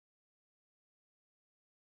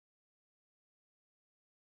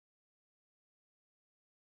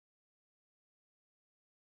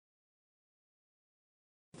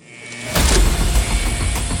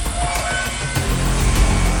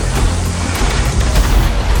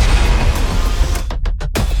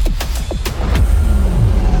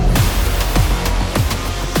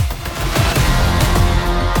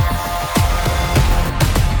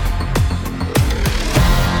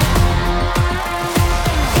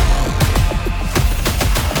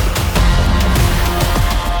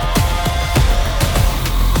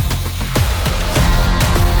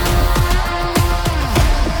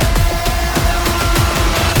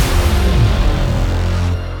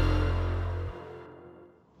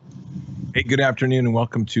Hey, good afternoon and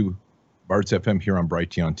welcome to Bards FM here on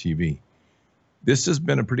BrighteonTV. This has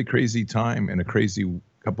been a pretty crazy time and a crazy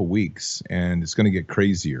couple weeks, and it's going to get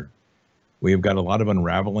crazier. We have got a lot of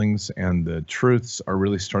unravelings, and the truths are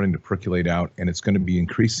really starting to percolate out, and it's going to be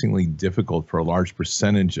increasingly difficult for a large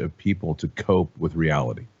percentage of people to cope with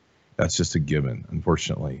reality. That's just a given,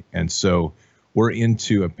 unfortunately. And so we're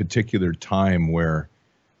into a particular time where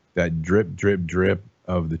that drip, drip, drip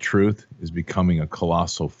of the truth is becoming a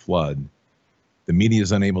colossal flood. The media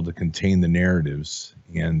is unable to contain the narratives,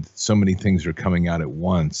 and so many things are coming out at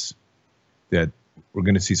once that we're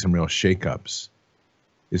going to see some real shakeups.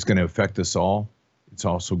 It's going to affect us all. It's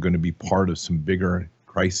also going to be part of some bigger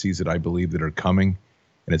crises that I believe that are coming,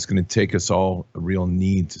 and it's going to take us all a real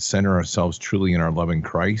need to center ourselves truly in our loving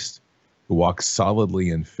Christ, to walk solidly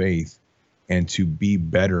in faith, and to be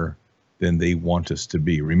better than they want us to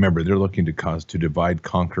be. Remember, they're looking to divide,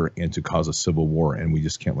 conquer, and to cause a civil war, and we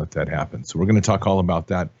just can't let that happen. So we're going to talk all about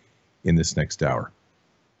that in this next hour.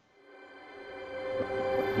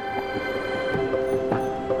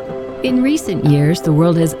 In recent years, the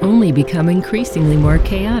world has only become increasingly more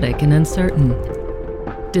chaotic and uncertain.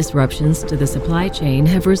 Disruptions to the supply chain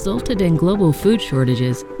have resulted in global food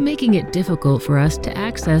shortages, making it difficult for us to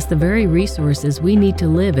access the very resources we need to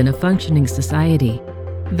live in a functioning society.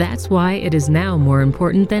 That's why it is now more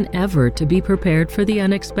important than ever to be prepared for the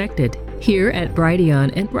unexpected. Here at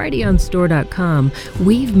Brighteon and BrighteonStore.com,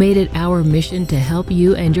 we've made it our mission to help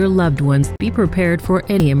you and your loved ones be prepared for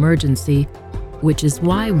any emergency, which is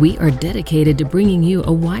why we are dedicated to bringing you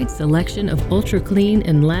a wide selection of ultra-clean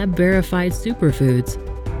and lab-verified superfoods,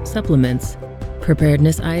 supplements,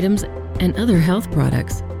 preparedness items, and other health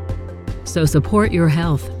products. So support your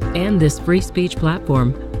health and this free speech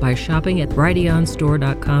platform by shopping at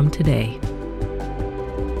BrighteonStore.com today.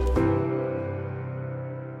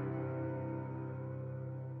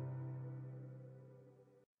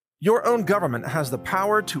 Your own government has the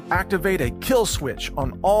power to activate a kill switch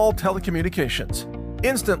on all telecommunications,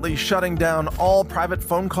 instantly shutting down all private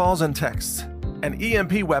phone calls and texts. An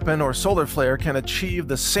EMP weapon or solar flare can achieve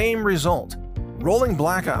the same result. Rolling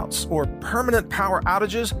blackouts or permanent power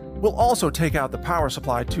outages will also take out the power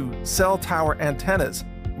supply to cell tower antennas,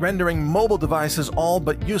 rendering mobile devices all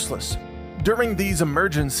but useless. During these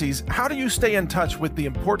emergencies, how do you stay in touch with the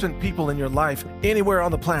important people in your life anywhere on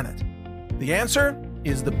the planet? The answer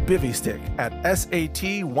is the Bivy Stick at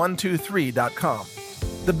SAT123.com.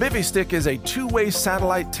 The Bivy Stick is a two-way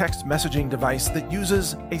satellite text messaging device that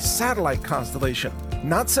uses a satellite constellation,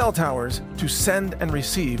 not cell towers, to send and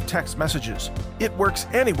receive text messages. It works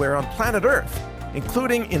anywhere on planet Earth,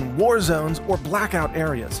 including in war zones or blackout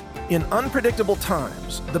areas. In unpredictable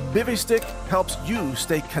times, the Bivy Stick helps you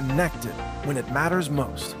stay connected when it matters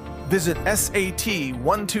most. Visit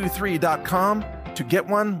SAT123.com to get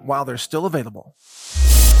one while they're still available.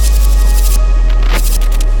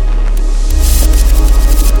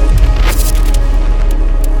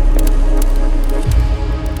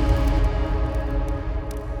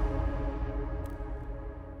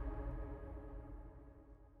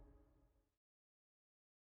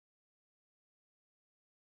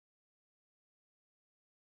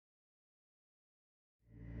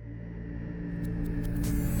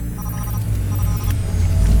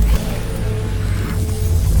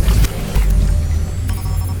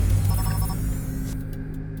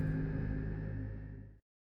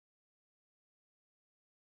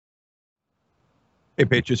 Hey,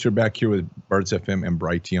 Patriots, we're back here with Bards FM and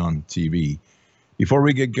BrighteonTV. Before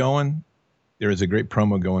we get going, there is a great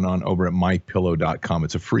promo going on over at MyPillow.com.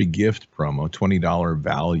 It's a free gift promo, $20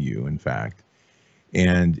 value, in fact.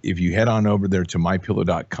 And if you head on over there to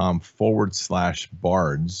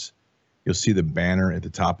MyPillow.com/Bards, you'll see the banner at the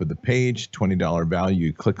top of the page, $20 value.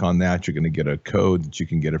 You click on that, you're going to get a code that you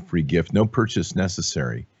can get a free gift. No purchase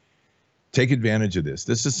necessary. Take advantage of this.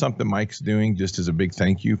 This is something Mike's doing just as a big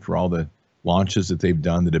thank you for all the launches that they've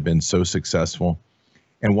done that have been so successful.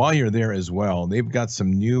 And while you're there as well, they've got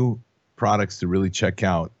some new products to really check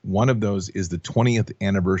out. One of those is the 20th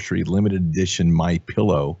anniversary limited edition My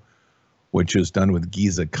Pillow, which is done with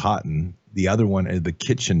Giza cotton. The other one is the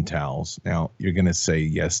kitchen towels. Now, you're going to say,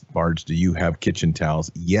 yes, Barge, do you have kitchen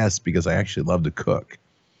towels? Yes, because I actually love to cook,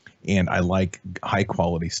 and I like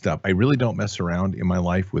high-quality stuff. I really don't mess around in my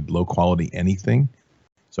life with low-quality anything,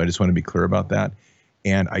 so I just want to be clear about that.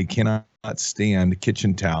 And I cannot stand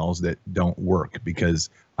kitchen towels that don't work,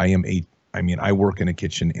 because I work in a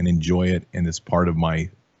kitchen and enjoy it, and it's part of my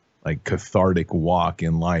cathartic walk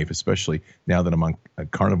in life, especially now that I'm on a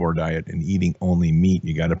carnivore diet and eating only meat.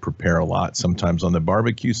 You got to prepare a lot, sometimes on the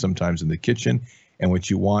barbecue, sometimes in the kitchen, and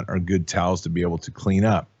what you want are good towels to be able to clean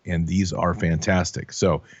up. and these are fantastic.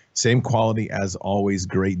 So same quality as always,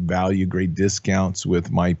 great value, great discounts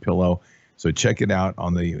with My Pillow. So check it out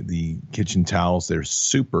on the kitchen towels. They're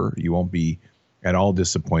super. You won't be at all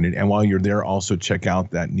disappointed. And while you're there, also check out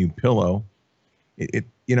that new pillow.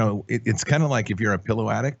 It's kind of like if you're a pillow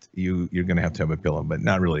addict, you're going to have a pillow, but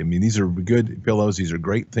not really. I mean, these are good pillows. These are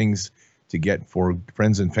great things to get for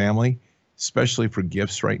friends and family, especially for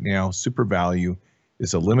gifts right now. Super value.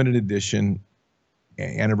 It's a limited edition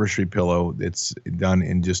anniversary pillow that's done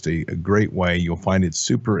in just a great way. You'll find it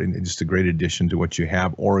super and just a great addition to what you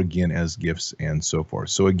have, or again, as gifts and so forth.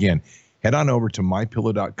 So again, head on over to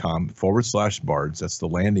mypillow.com/bards. That's the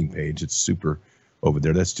landing page. It's super over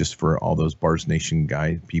there. That's just for all those Bards Nation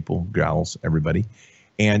people, gals, everybody.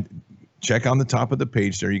 And check on the top of the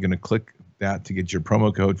page there. You're going to click that to get your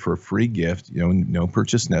promo code for a free gift. No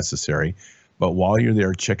purchase necessary. But while you're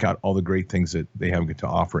there, check out all the great things that they have to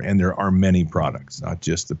offer. And there are many products, not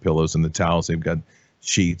just the pillows and the towels. They've got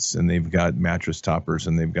sheets, and they've got mattress toppers,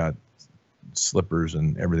 and they've got slippers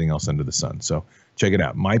and everything else under the sun. So check it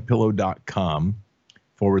out.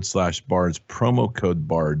 mypillow.com/bards, promo code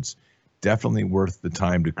bards. Definitely worth the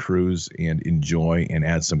time to cruise and enjoy and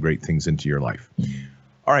add some great things into your life.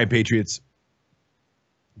 All right, Patriots,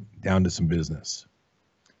 down to some business.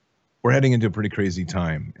 We're heading into a pretty crazy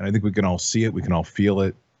time, and I think we can all see it, we can all feel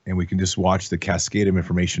it, and we can just watch the cascade of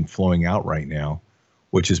information flowing out right now,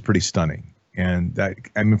 which is pretty stunning. And that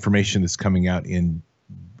information that's coming out in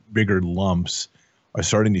bigger lumps are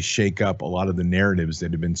starting to shake up a lot of the narratives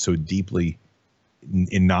that have been so deeply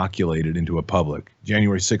inoculated into a public.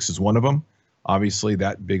 January 6th is one of them. Obviously,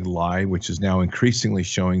 that big lie, which is now increasingly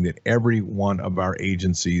showing that every one of our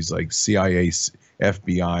agencies like CIA,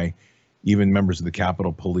 FBI, even members of the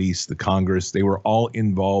Capitol Police, the Congress, they were all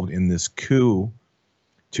involved in this coup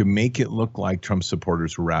to make it look like Trump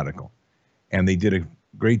supporters were radical. And they did a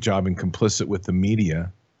great job and complicit with the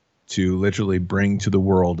media to literally bring to the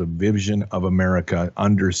world a vision of America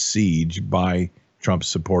under siege by Trump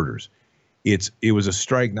supporters. It was a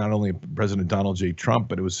strike not only at President Donald J. Trump,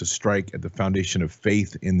 but it was a strike at the foundation of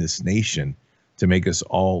faith in this nation to make us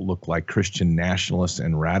all look like Christian nationalists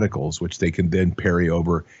and radicals, which they can then parry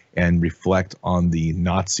over and reflect on the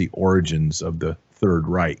Nazi origins of the Third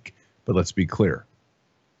Reich. But let's be clear.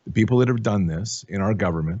 The people that have done this in our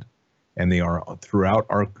government, and they are throughout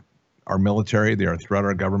our military, they are throughout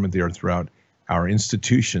our government, they are throughout our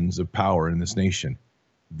institutions of power in this nation,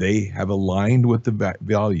 they have aligned with the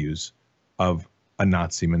values of a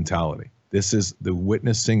Nazi mentality. This is the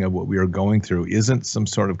witnessing of what we are going through isn't some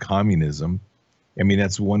sort of communism. I mean,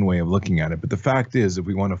 that's one way of looking at it. But the fact is, if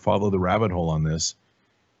we want to follow the rabbit hole on this,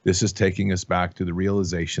 this is taking us back to the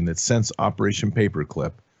realization that since Operation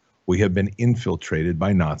Paperclip, we have been infiltrated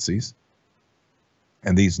by Nazis.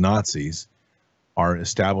 And these Nazis are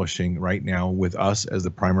establishing right now with us as the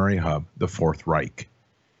primary hub, the Fourth Reich.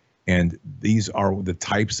 And these are the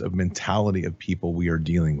types of mentality of people we are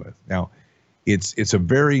dealing with. Now, it's a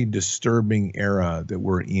very disturbing era that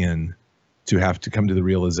we're in to have to come to the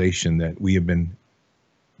realization that we have been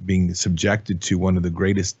being subjected to one of the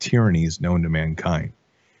greatest tyrannies known to mankind.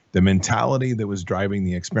 The mentality that was driving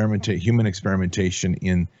the human experimentation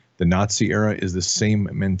in the Nazi era is the same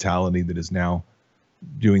mentality that is now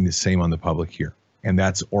doing the same on the public here. And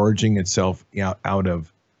that's originating itself out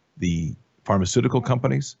of the pharmaceutical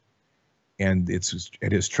companies, and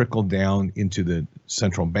it has trickled down into the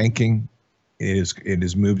central banking. It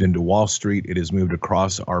has moved into Wall Street. It has moved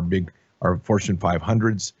across our Fortune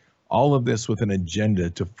 500s. All of this with an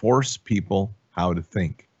agenda to force people how to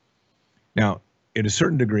think. Now, at a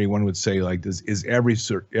certain degree, one would say, like, is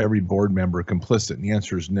every board member complicit? And the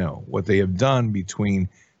answer is no. What they have done between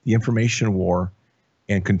the information war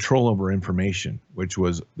and control over information, which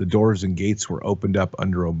was the doors and gates were opened up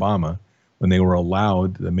under Obama when they were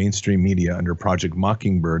allowed the mainstream media under Project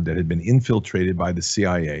Mockingbird that had been infiltrated by the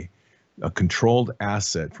CIA, a controlled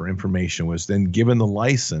asset for information, was then given the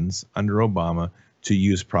license under Obama to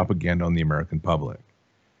use propaganda on the American public.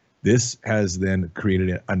 This has then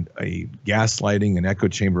created a gaslighting and echo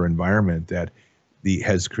chamber environment that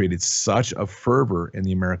has created such a fervor in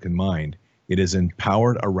the American mind. It has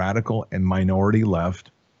empowered a radical and minority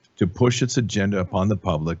left to push its agenda upon the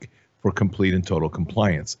public for complete and total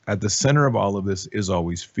compliance. At the center of all of this is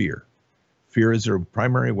always fear. Fear is their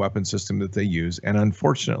primary weapon system that they use, and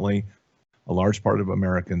unfortunately, a large part of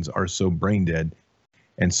Americans are so brain dead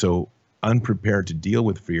and so unprepared to deal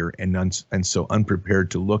with fear and so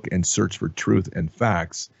unprepared to look and search for truth and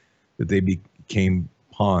facts that they became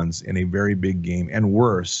pawns in a very big game. And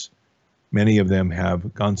worse, many of them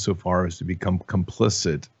have gone so far as to become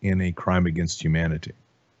complicit in a crime against humanity.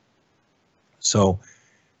 So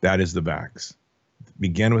That is the vax.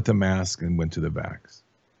 Began with the mask and went to the vax.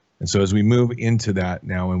 And so as we move into that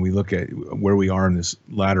now, and we look at where we are in this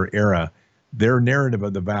latter era, their narrative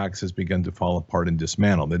of the vax has begun to fall apart and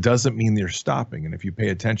dismantle. That doesn't mean they're stopping. And if you pay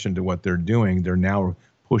attention to what they're doing, they're now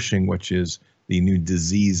pushing, which is the new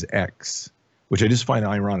disease X, which I just find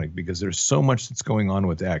ironic because there's so much that's going on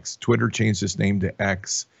with X. Twitter changed its name to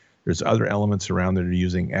X. There's other elements around that are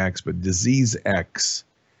using X, but disease X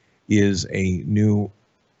is a new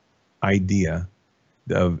idea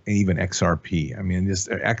of even XRP. I mean, this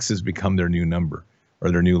X has become their new number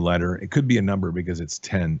or their new letter. It could be a number because it's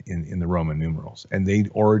 10 in the Roman numerals. And they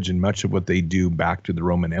origin much of what they do back to the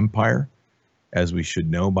Roman Empire, as we should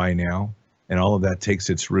know by now. And all of that takes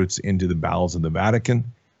its roots into the bowels of the Vatican,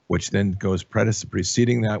 which then goes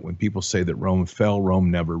preceding that. When people say that Rome fell, Rome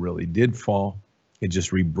never really did fall. It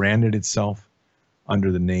just rebranded itself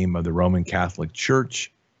under the name of the Roman Catholic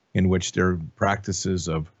Church, in which their practices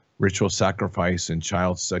of ritual sacrifice and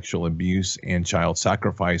child sexual abuse and child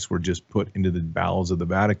sacrifice were just put into the bowels of the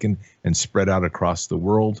Vatican and spread out across the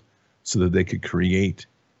world so that they could create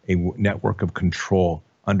a network of control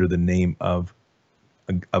under the name of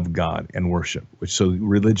God and worship, which so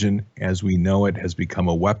religion as we know it has become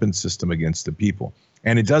a weapon system against the people.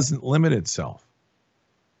 And it doesn't limit itself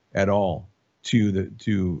at all to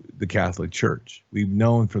the Catholic Church. We've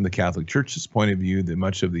known from the Catholic Church's point of view that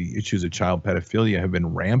much of the issues of child pedophilia have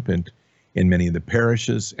been rampant in many of the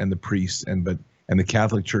parishes and the priests, and the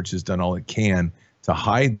Catholic Church has done all it can to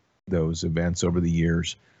hide those events over the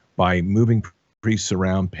years by moving priests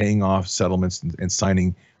around, paying off settlements and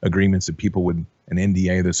signing agreements that people would, an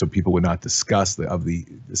NDA, so people would not discuss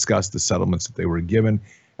the settlements that they were given,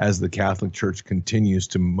 as the Catholic Church continues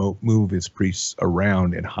to move its priests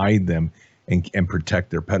around and hide them and protect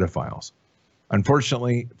their pedophiles.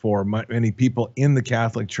 Unfortunately, for many people in the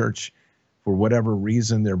Catholic Church, for whatever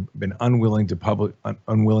reason, they've been unwilling to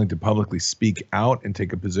publicly speak out and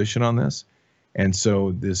take a position on this, and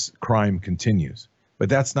so this crime continues. But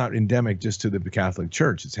that's not endemic just to the Catholic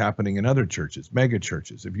Church. It's happening in other churches, mega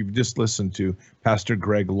churches. If you've just listened to Pastor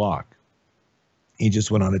Greg Locke, he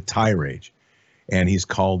just went on a tirade, and he's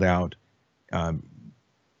called out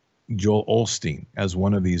Joel Osteen as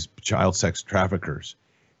one of these child sex traffickers,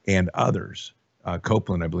 and others.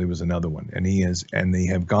 Copeland, I believe, was another one. And they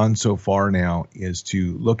have gone so far now is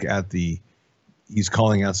to look at he's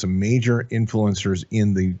calling out some major influencers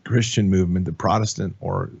in the Christian movement, the Protestant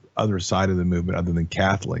or other side of the movement other than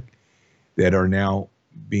Catholic, that are now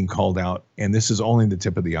being called out. And this is only the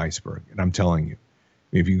tip of the iceberg. And I'm telling you,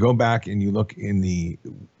 if you go back and you look in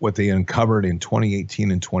what they uncovered in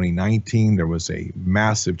 2018 and 2019, there was a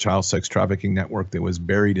massive child sex trafficking network that was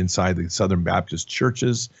buried inside the Southern Baptist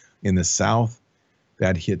churches in the South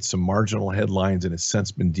that hit some marginal headlines and has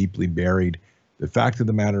since been deeply buried. The fact of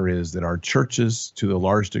the matter is that our churches, to a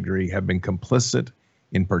large degree, have been complicit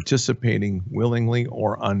in participating willingly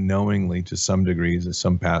or unknowingly to some degrees as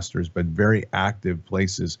some pastors, but very active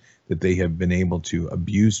places that they have been able to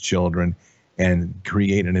abuse children and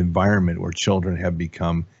create an environment where children have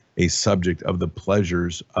become a subject of the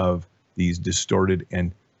pleasures of these distorted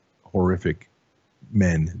and horrific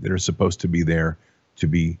men that are supposed to be there to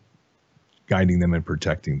be guiding them and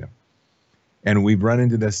protecting them. And we've run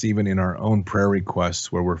into this even in our own prayer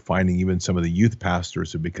requests, where we're finding even some of the youth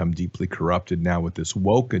pastors have become deeply corrupted now with this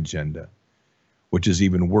woke agenda, which is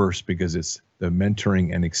even worse because it's the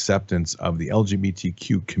mentoring and acceptance of the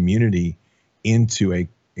LGBTQ community into a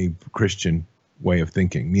Christian way of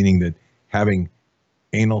thinking, meaning that having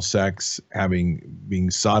anal sex, being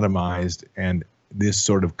sodomized, and this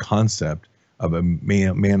sort of concept of a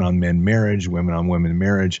man-on-men marriage, women-on-women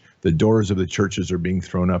marriage, the doors of the churches are being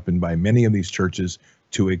thrown up, and by many of these churches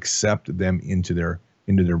to accept them into their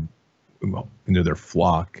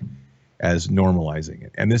flock as normalizing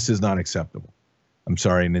it. And this is not acceptable. I'm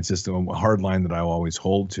sorry, and it's just a hard line that I will always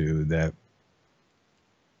hold to, that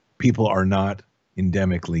people are not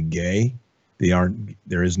endemically gay.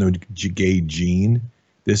 There is no gay gene.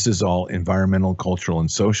 This is all environmental, cultural,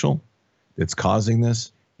 and social that's causing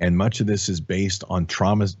this. And much of this is based on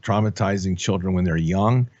traumatizing children when they're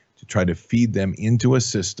young to try to feed them into a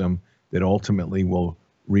system that ultimately will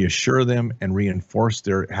reassure them and reinforce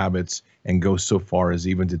their habits and go so far as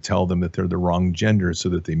even to tell them that they're the wrong gender so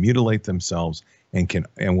that they mutilate themselves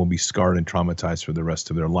and will be scarred and traumatized for the rest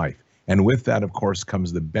of their life. And with that, of course,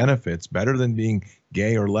 comes the benefits, better than being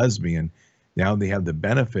gay or lesbian. Now they have the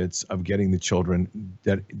benefits of getting the children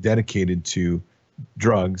dedicated to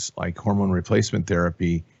drugs like hormone replacement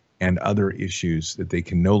therapy and other issues that they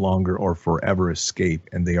can no longer or forever escape.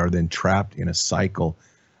 And they are then trapped in a cycle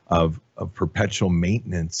of perpetual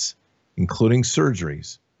maintenance, including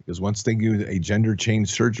surgeries, because once they do a gender change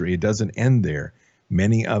surgery, it doesn't end there.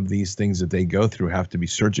 Many of these things that they go through have to be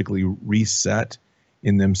surgically reset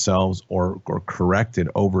in themselves or corrected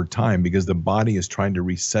over time, because the body is trying to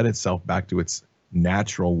reset itself back to its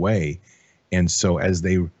natural way. And so as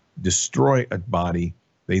they destroy a body,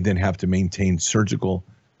 they then have to maintain surgical,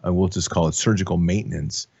 we'll just call it surgical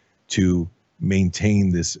maintenance, to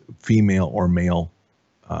maintain this female or male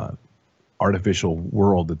artificial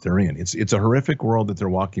world that they're in. It's a horrific world that they're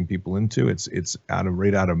walking people into. It's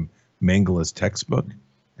right out of Mengele's textbook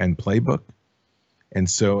and playbook. And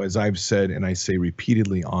so, as I've said, and I say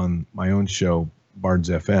repeatedly on my own show, Bards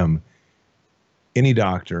FM, any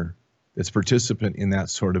doctor that's participant in that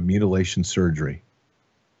sort of mutilation surgery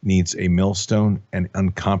needs a millstone and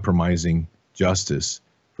uncompromising justice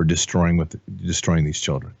for destroying these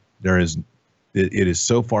children. It is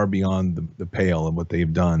so far beyond the pale of what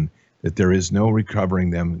they've done that there is no recovering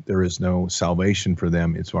them. There is no salvation for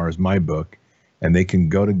them as far as my book, and they can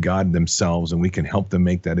go to God themselves, and we can help them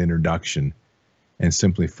make that introduction and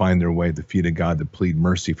simply find their way at the feet of God to plead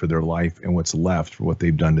mercy for their life and what's left for what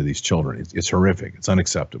they've done to these children. It's horrific. It's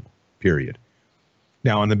unacceptable, period.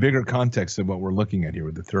 Now, in the bigger context of what we're looking at here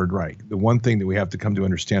with the Third Reich, the one thing that we have to come to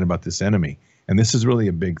understand about this enemy, and this is really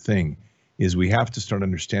a big thing, is we have to start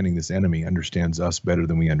understanding this enemy understands us better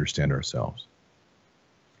than we understand ourselves.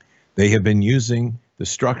 They have been using the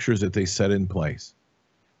structures that they set in place,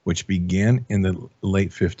 which began in the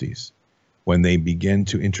late 50s, when they began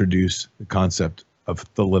to introduce the concept of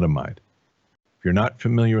thalidomide. If you're not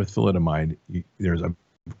familiar with thalidomide,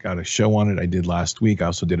 I've got a show on it I did last week. I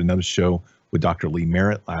also did another show with Dr. Lee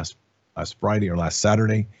Merritt last Friday or last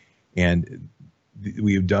Saturday, and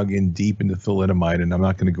we have dug in deep into thalidomide, and I'm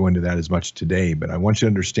not going to go into that as much today, but I want you to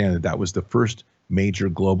understand that that was the first major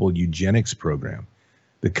global eugenics program.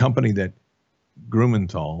 The company that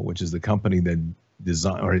Grummanthal, which is the company that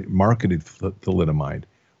designed or marketed thalidomide,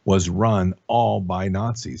 was run all by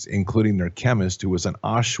Nazis, including their chemist, who was an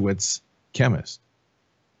Auschwitz chemist.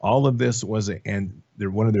 All of this was, and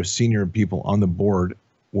one of their senior people on the board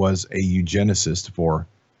was a eugenicist for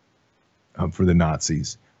the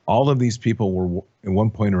Nazis. All of these people were, at one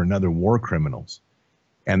point or another, war criminals,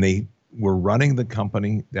 and they were running the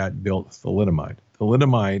company that built thalidomide.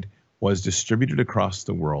 Thalidomide was distributed across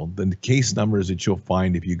the world. The case numbers that you'll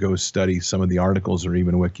find if you go study some of the articles or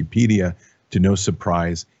even Wikipedia, to no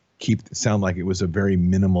surprise, sound like it was a very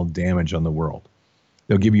minimal damage on the world.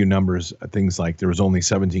 They'll give you numbers, things like there was only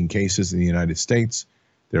 17 cases in the United States.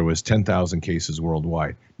 There was 10,000 cases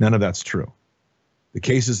worldwide. None of that's true. The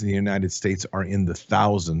cases in the United States are in the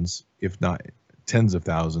thousands, if not tens of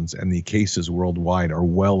thousands, and the cases worldwide are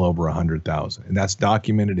well over 100,000. And that's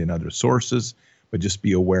documented in other sources, but just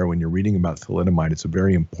be aware when you're reading about thalidomide, it's a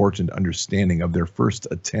very important understanding of their first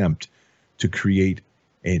attempt to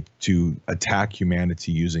to attack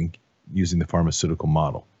humanity using the pharmaceutical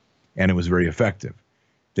model. And it was very effective.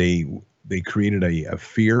 They created a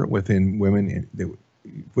fear within women,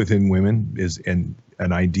 is an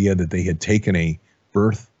idea that they had taken a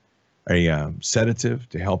sedative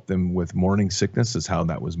to help them with morning sickness, is how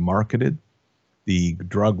that was marketed. The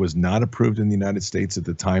drug was not approved in the United States at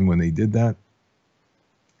the time when they did that.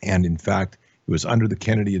 And in fact, it was under the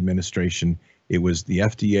Kennedy administration. It was the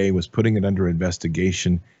FDA was putting it under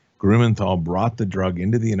investigation. Grummanthal brought the drug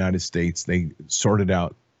into the United States. They sorted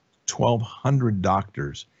out 1,200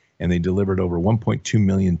 doctors, and they delivered over 1.2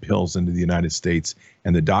 million pills into the United States,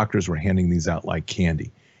 and the doctors were handing these out like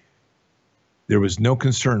candy. There was no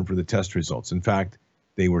concern for the test results. In fact,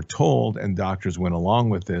 they were told, and doctors went along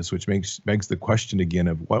with this, which begs the question again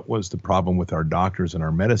of what was the problem with our doctors and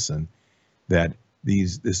our medicine, that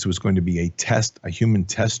this was going to be a human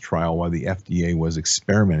test trial while the FDA was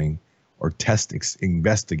experimenting or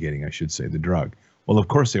investigating, I should say, the drug. Well, of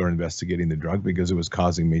course they were investigating the drug because it was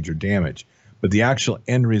causing major damage. But the actual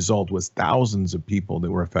end result was thousands of people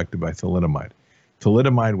that were affected by thalidomide.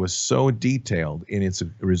 Thalidomide was so detailed in its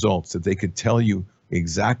results that they could tell you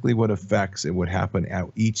exactly what effects it would happen at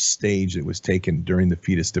each stage that was taken during the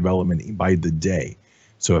fetus development by the day.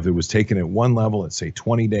 So if it was taken at one level at, say,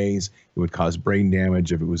 20 days, it would cause brain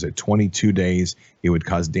damage. If it was at 22 days, it would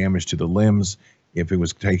cause damage to the limbs. If it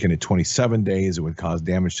was taken at 27 days, it would cause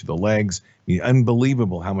damage to the legs. I mean,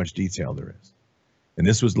 unbelievable how much detail there is. And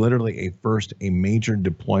this was literally a major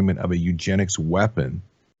deployment of a eugenics weapon,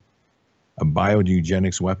 a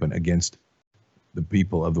bioeugenics weapon against the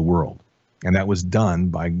people of the world. And that was done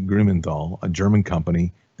by Grummanthal, a German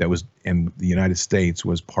company that was, and the United States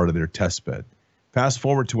was part of their test bed. Fast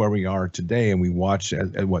forward to where we are today, and we watch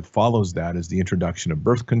at what follows that is the introduction of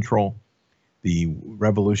birth control, the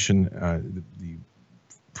revolution, the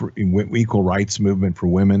equal rights movement for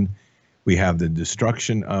women. We have the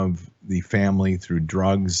destruction of the family through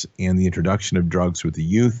drugs and the introduction of drugs with the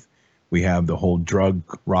youth. We have the whole drug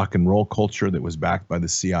rock and roll culture that was backed by the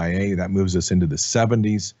CIA. That moves us into the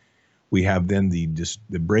 70s. We have then the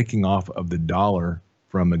breaking off of the dollar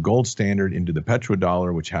from the gold standard into the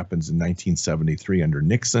petrodollar, which happens in 1973 under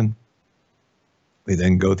Nixon. We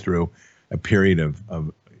then go through a period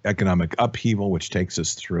of economic upheaval, which takes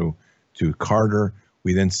us through to Carter.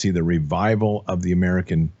 We then see the revival of the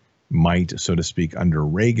American might, so to speak, under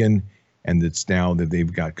Reagan, and it's now that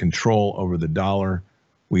they've got control over the dollar.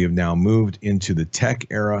 We have now moved into the tech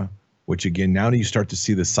era, which again, now you start to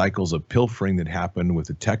see the cycles of pilfering that happen with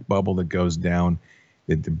the tech bubble that goes down.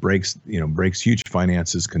 It breaks huge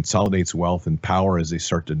finances, consolidates wealth and power as they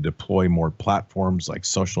start to deploy more platforms like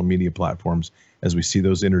social media platforms, as we see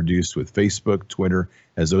those introduced with Facebook, Twitter,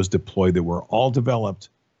 as those deploy that were all developed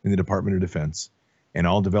in the Department of Defense and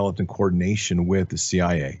all developed in coordination with the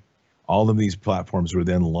CIA. All of these platforms were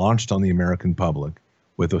then launched on the American public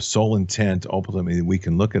with a sole intent, ultimately, we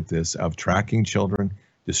can look at this, of tracking children,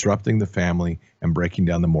 disrupting the family, and breaking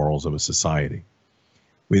down the morals of a society.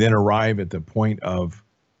 We then arrive at the point of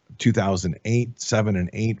 2008, 7, and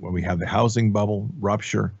 8, where we have the housing bubble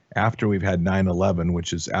rupture after we've had 9/11,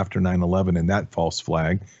 which is after 9/11 and that false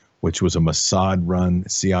flag, which was a Mossad-run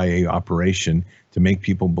CIA operation to make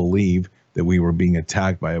people believe that we were being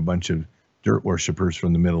attacked by a bunch of dirt worshippers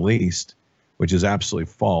from the Middle East, which is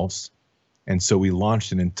absolutely false. And so we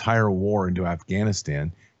launched an entire war into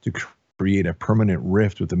Afghanistan to create a permanent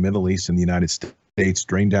rift with the Middle East and the United States,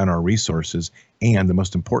 drain down our resources. And the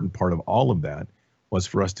most important part of all of that was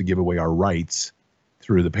for us to give away our rights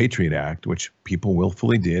through the Patriot Act, which people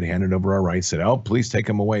willfully did, handed over our rights, said, oh, please take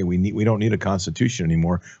them away. We don't need a constitution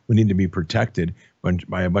anymore. We need to be protected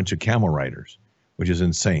by a bunch of camel riders, which is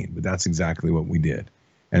insane. But that's exactly what we did.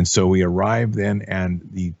 And so we arrived then, and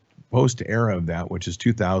the post-era of that, which is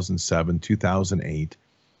 2007, 2008,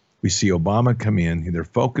 we see Obama come in. Their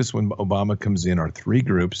focus when Obama comes in are three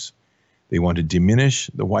groups. They want to diminish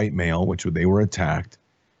the white male, which they were attacked,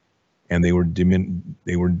 and they were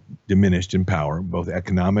diminished in power, both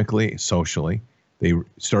economically, socially. They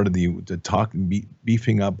started the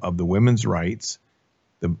beefing up of the women's rights,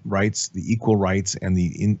 the equal rights, and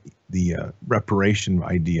the reparation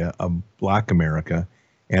idea of Black America,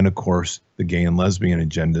 and of course the gay and lesbian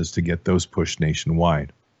agendas to get those pushed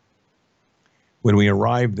nationwide. When we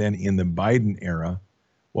arrive then in the Biden era,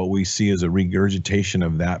 what we see is a regurgitation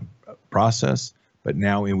of that process, but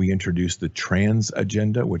now we introduce the trans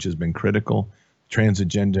agenda, which has been critical. Trans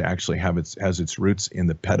agenda actually has its roots in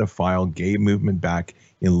the pedophile gay movement back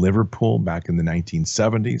in Liverpool back in the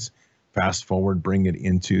 1970s. Fast forward, bring it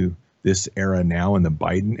into this era now in the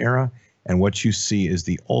Biden era, and what you see is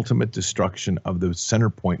the ultimate destruction of the center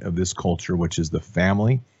point of this culture, which is the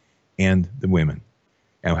family and the women.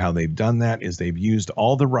 And how they've done that is they've used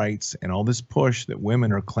all the rights and all this push that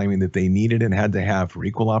women are claiming that they needed and had to have for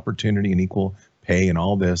equal opportunity and equal pay and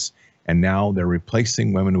all this. And now they're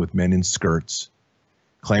replacing women with men in skirts,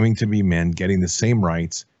 claiming to be men, getting the same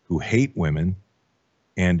rights, who hate women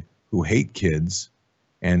and who hate kids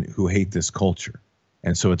and who hate this culture.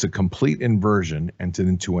 And so it's a complete inversion, and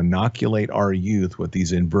to inoculate our youth with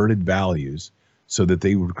these inverted values so that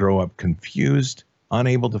they would grow up confused,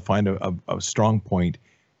 unable to find a strong point.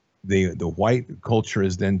 The white culture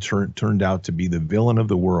is then turned out to be the villain of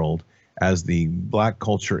the world, as the Black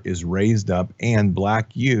culture is raised up and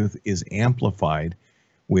Black youth is amplified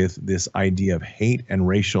with this idea of hate and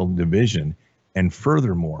racial division. And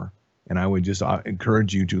furthermore, and I would just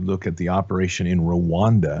encourage you to look at the operation in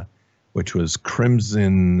Rwanda, which was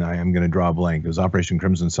Crimson, I am going to draw a blank. It was Operation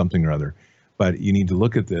Crimson something or other. But you need to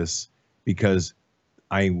look at this, because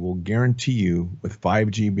I will guarantee you, with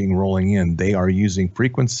 5G being rolling in, they are using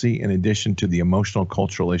frequency in addition to the emotional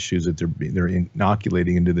cultural issues that they're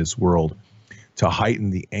inoculating into this world to heighten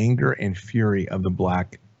the anger and fury of the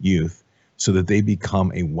Black youth so that they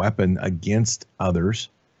become a weapon against others,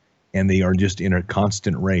 and they are just in a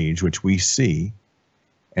constant rage, which we see.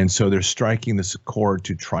 And so they're striking this chord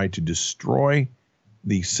to try to destroy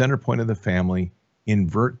the center point of the family,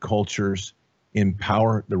 invert cultures,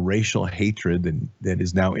 empower the racial hatred that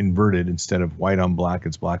is now inverted. Instead of white on black,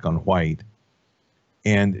 it's black on white.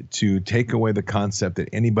 And to take away the concept that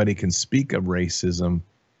anybody can speak of racism.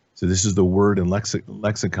 So this is the word and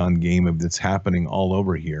lexicon game that's happening all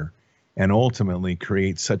over here, and ultimately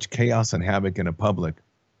create such chaos and havoc in a public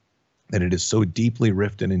that it is so deeply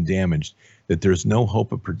rifted and damaged that there's no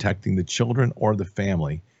hope of protecting the children or the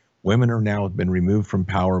family. Women are now been removed from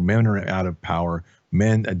power. Men are out of power.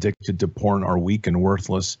 Men addicted to porn are weak and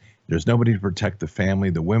worthless. There's nobody to protect the family.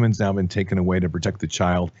 The women's now been taken away to protect the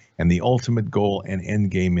child. And the ultimate goal and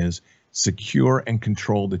end game is secure and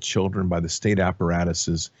control the children by the state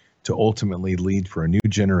apparatuses to ultimately lead for a new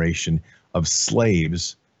generation of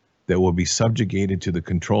slaves that will be subjugated to the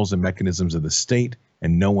controls and mechanisms of the state,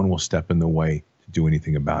 and no one will step in the way to do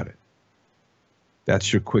anything about it.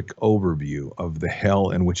 That's your quick overview of the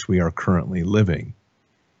hell in which we are currently living.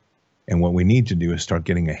 And what we need to do is start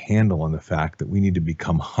getting a handle on the fact that we need to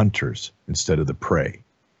become hunters instead of the prey.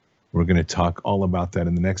 We're going to talk all about that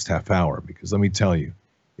in the next half hour, because let me tell you,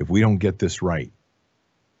 if we don't get this right,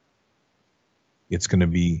 it's going to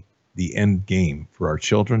be the end game for our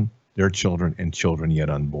children, their children, and children yet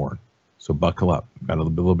unborn. So buckle up. Got a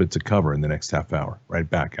little bit to cover in the next half hour. Right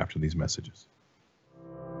back after these messages.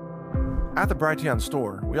 At the Brighteon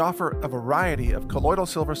store, we offer a variety of colloidal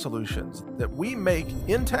silver solutions that we make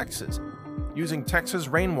in Texas using Texas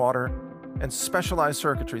rainwater and specialized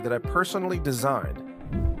circuitry that I personally designed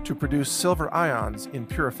to produce silver ions in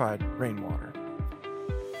purified rainwater.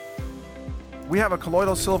 We have a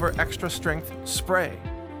colloidal silver extra strength spray,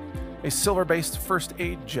 a silver-based first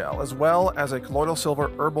aid gel, as well as a colloidal silver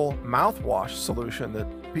herbal mouthwash solution that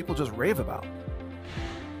people just rave about.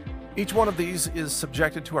 Each one of these is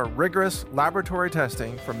subjected to our rigorous laboratory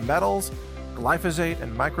testing for metals, glyphosate,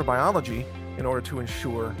 and microbiology in order to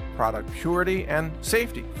ensure product purity and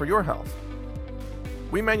safety for your health.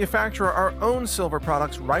 We manufacture our own silver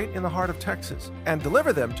products right in the heart of Texas and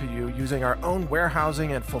deliver them to you using our own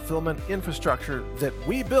warehousing and fulfillment infrastructure that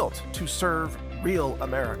we built to serve real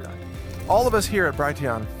America. All of us here at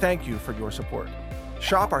Brighteon thank you for your support.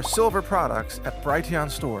 Shop our silver products at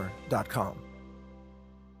BrighteonStore.com.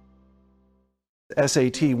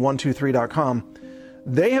 SAT123.com.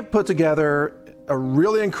 They have put together a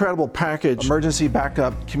really incredible package: emergency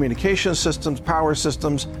backup communication systems, power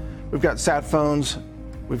systems. We've got sat phones,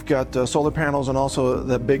 we've got solar panels, and also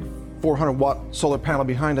the big 400-watt solar panel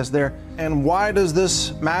behind us there. And why does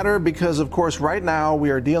this matter? Because, of course, right now we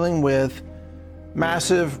are dealing with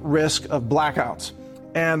massive risk of blackouts.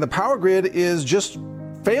 And the power grid is just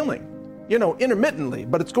failing, intermittently,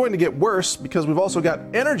 but it's going to get worse because we've also got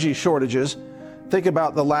energy shortages. Think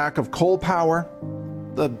about the lack of coal power,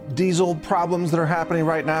 the diesel problems that are happening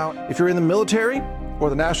right now. If you're in the military or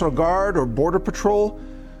the National Guard or Border Patrol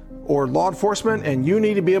or law enforcement and you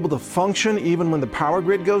need to be able to function even when the power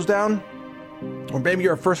grid goes down, or maybe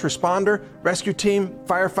you're a first responder, rescue team,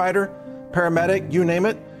 firefighter, paramedic, you name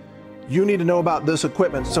it, you need to know about this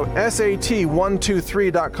equipment. So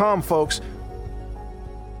SAT123.com, folks.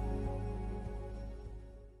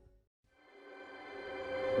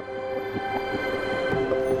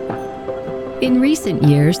 In recent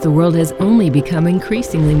years, the world has only become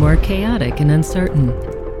increasingly more chaotic and uncertain.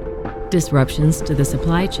 Disruptions to the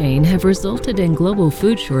supply chain have resulted in global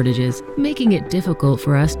food shortages, making it difficult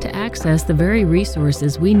for us to access the very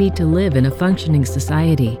resources we need to live in a functioning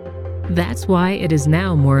society. That's why it is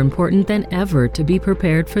now more important than ever to be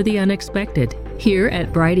prepared for the unexpected. Here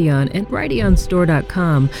at Brighteon and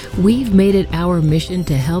BrighteonStore.com, we've made it our mission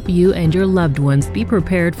to help you and your loved ones be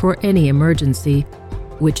prepared for any emergency,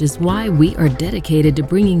 which is why we are dedicated to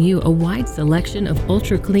bringing you a wide selection of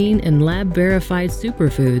ultra-clean and lab-verified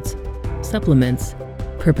superfoods, supplements,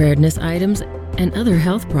 preparedness items, and other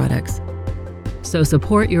health products. So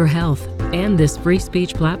support your health and this free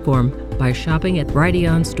speech platform by shopping at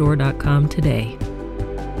BrighteonStore.com today.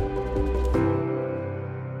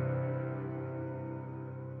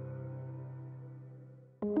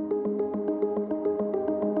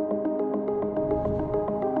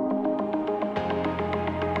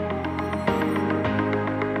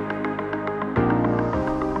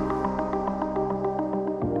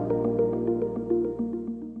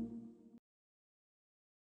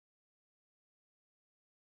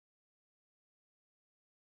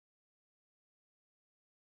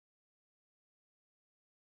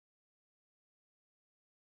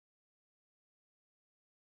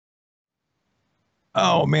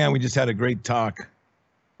 Oh, man, we just had a great talk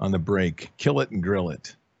on the break. Kill it and grill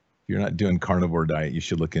it. If you're not doing carnivore diet, you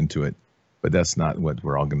should look into it. But that's not what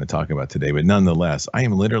we're all going to talk about today. But nonetheless, I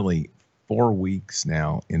am literally 4 weeks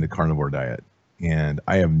now in the carnivore diet, and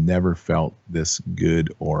I have never felt this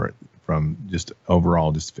good or from just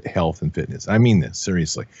overall just health and fitness. I mean this,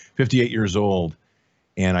 seriously. 58 years old,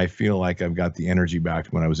 and I feel like I've got the energy back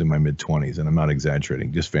when I was in my mid-20s, and I'm not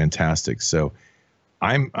exaggerating. Just fantastic. So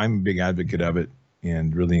I'm a big advocate of it,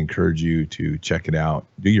 and really encourage you to check it out.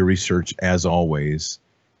 Do your research as always.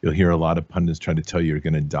 You'll hear a lot of pundits trying to tell you you're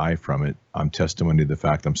going to die from it. I'm testimony to the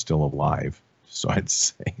fact I'm still alive, so I'd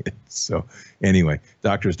say it. So anyway,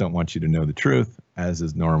 doctors don't want you to know the truth, as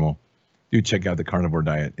is normal. do check out the carnivore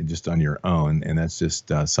diet just on your own, and that's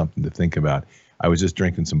just something to think about. I was just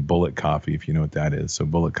drinking some Bullet coffee, if you know what that is. So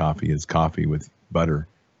Bullet coffee is coffee with butter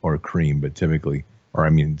or cream, but typically, or I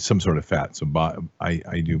mean, some sort of fat. So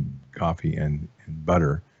I do coffee and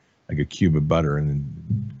butter, like a cube of butter,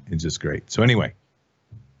 and it's just great. So anyway,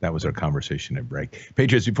 that was our conversation at break.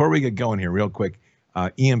 Patriots, before we get going here, real quick,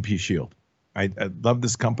 EMP Shield. I love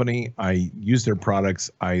this company. I use their products.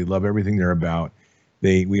 I love everything they're about.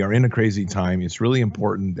 We are in a crazy time. It's really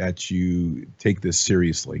important that you take this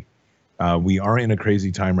seriously. We are in a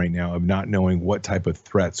crazy time right now of not knowing what type of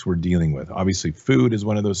threats we're dealing with. Obviously, food is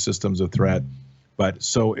one of those systems of threat, but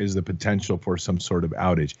so is the potential for some sort of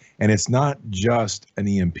outage. And it's not just an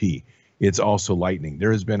EMP. It's also lightning.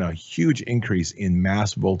 There has been a huge increase in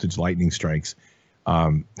mass voltage lightning strikes.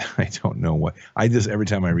 I don't know what. Every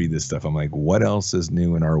time I read this stuff, I'm like, what else is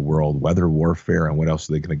new in our world? Weather warfare, and what else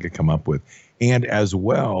are they going to come up with? And as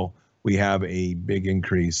well, we have a big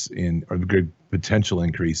increase or a good potential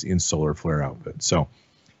increase in solar flare output. So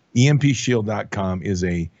EMPshield.com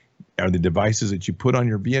are the devices that you put on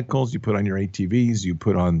your vehicles, you put on your ATVs, you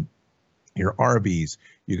put on your RVs.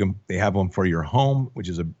 They have them for your home, which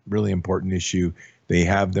is a really important issue. They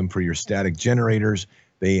have them for your static generators.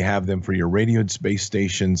 They have them for your radio base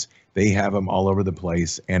stations. They have them all over the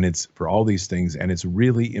place, and it's for all these things, and it's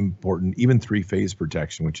really important, even 3-phase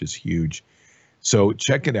protection, which is huge. So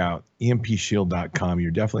check it out, EMPshield.com.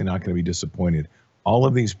 You're definitely not going to be disappointed. All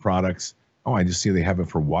of these products, I just see they have it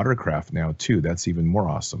for watercraft now too. That's even more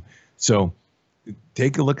awesome. So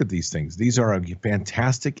take a look at these things. These are a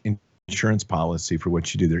fantastic insurance policy for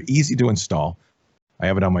what you do. They're easy to install. I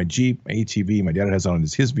have it on my Jeep, my ATV. My dad has it on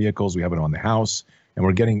his vehicles. We have it on the house, and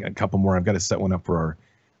we're getting a couple more. I've got to set one up for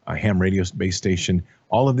our ham radio base station.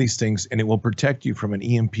 All of these things, and it will protect you from an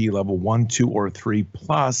EMP level 1, 2, or 3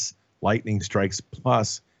 plus lightning strikes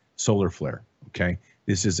plus solar flare. Okay,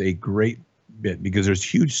 this is a great bit because there's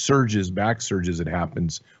huge back surges that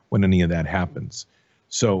happens when any of that happens.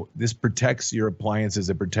 So this protects your appliances,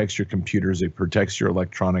 it protects your computers, it protects your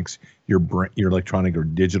electronics, your electronic or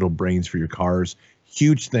digital brains for your cars.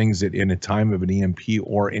 Huge things that in a time of an EMP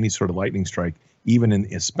or any sort of lightning strike,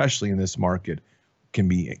 especially in this market, can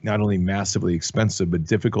be not only massively expensive, but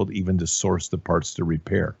difficult even to source the parts to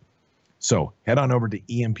repair. So head on over to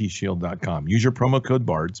EMPshield.com. Use your promo code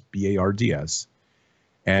BARDS, B-A-R-D-S,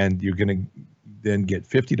 and you're going to then get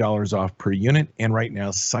 $50 off per unit. And right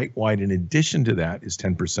now, site-wide, in addition to that, is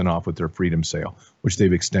 10% off with their Freedom Sale, which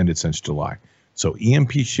they've extended since July. So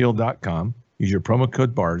EMPshield.com, use your promo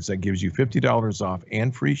code BARDS. That gives you $50 off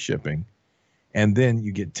and free shipping. And then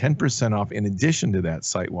you get 10% off in addition to that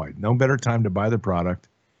site-wide. No better time to buy the product.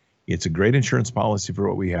 It's a great insurance policy for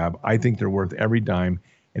what we have. I think they're worth every dime.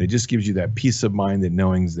 And it just gives you that peace of mind that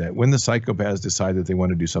knowing that when the psychopaths decide that they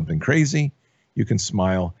want to do something crazy, you can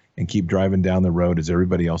smile and keep driving down the road as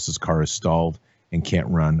everybody else's car is stalled and can't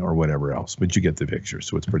run or whatever else. But you get the picture,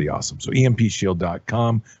 so it's pretty awesome. So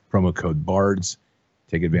EMPshield.com, promo code BARDS.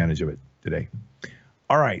 Take advantage of it today.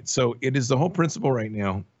 All right, so it is the whole principle right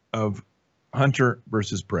now of hunter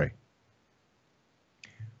versus prey.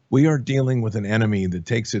 We are dealing with an enemy that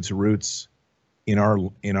takes its roots in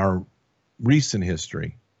our recent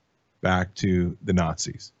history back to the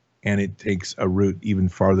Nazis. And it takes a root even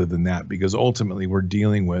farther than that, because ultimately we're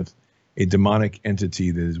dealing with a demonic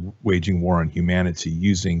entity that is waging war on humanity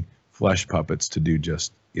using flesh puppets to do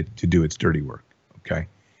its dirty work. Okay.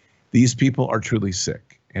 These people are truly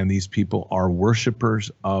sick, and these people are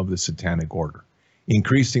worshipers of the satanic order.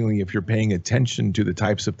 Increasingly, if you're paying attention to the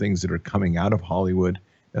types of things that are coming out of Hollywood,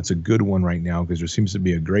 that's a good one right now, because there seems to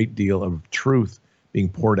be a great deal of truth being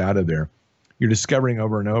poured out of there. You're discovering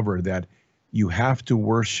over and over that you have to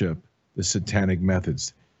worship the satanic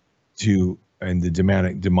methods and the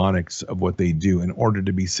demonics of what they do in order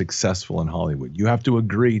to be successful in Hollywood. You have to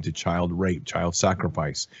agree to child rape, child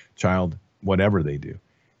sacrifice, child whatever they do,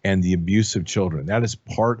 and the abuse of children. That is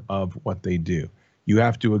part of what they do. You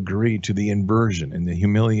have to agree to the inversion and the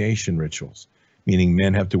humiliation rituals, meaning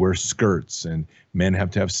men have to wear skirts and men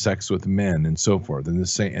have to have sex with men and so forth.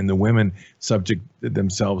 And the women subject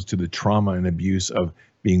themselves to the trauma and abuse of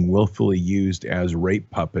being willfully used as rape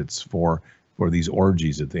puppets for these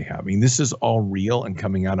orgies that they have. I mean, this is all real and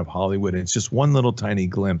coming out of Hollywood. And it's just one little tiny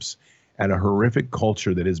glimpse at a horrific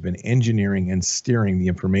culture that has been engineering and steering the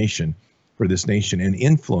information for this nation and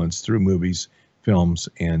influence through movies, films,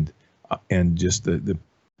 and just the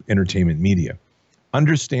entertainment media.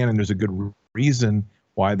 Understand, and there's a good reason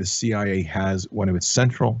why the CIA has one of its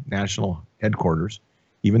central national headquarters,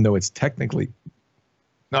 even though it's technically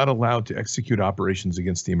not allowed to execute operations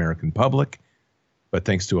against the American public. But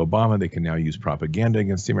thanks to Obama, they can now use propaganda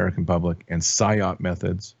against the American public and PSYOP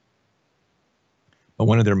methods. But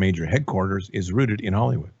one of their major headquarters is rooted in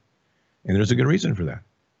Hollywood. And there's a good reason for that.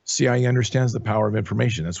 CIA understands the power of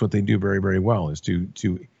information. That's what they do very, very well, is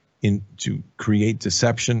to create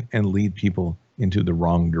deception and lead people into the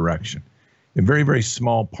wrong direction. A very, very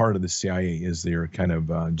small part of the CIA is their kind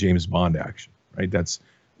of James Bond action, right? That's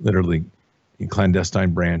literally a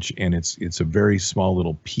clandestine branch, and it's a very small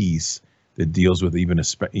little piece that deals with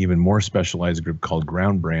even more specialized group called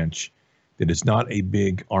Ground Branch, that is not a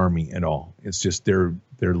big army at all. It's just their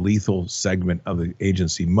lethal segment of the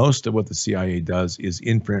agency. Most of what the CIA does is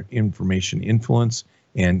information influence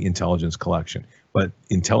and intelligence collection. But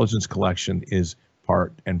intelligence collection is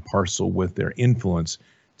part and parcel with their influence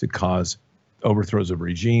to cause overthrows of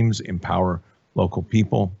regimes, empower local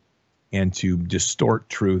people, and to distort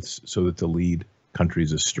truths so that to lead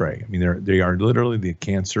countries astray. I mean, they are literally the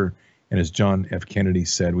cancer. And as John F. Kennedy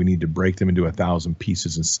said, we need to break them into 1,000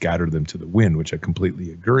 pieces and scatter them to the wind, which I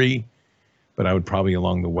completely agree. But I would probably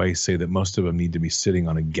along the way say that most of them need to be sitting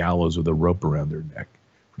on a gallows with a rope around their neck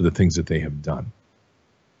for the things that they have done.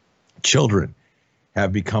 Children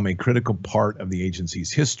have become a critical part of the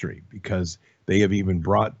agency's history because they have even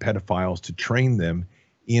brought pedophiles to train them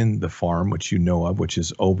in the farm, which you know of, which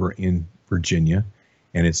is over in Virginia,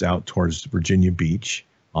 and it's out towards Virginia Beach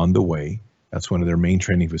on the way. That's one of their main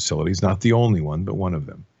training facilities, not the only one, but one of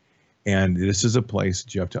them. And this is a place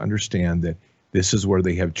that you have to understand that this is where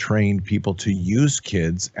they have trained people to use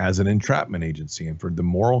kids as an entrapment agency. And for the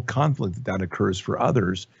moral conflict that occurs for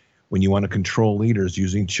others, when you want to control leaders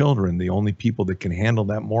using children, the only people that can handle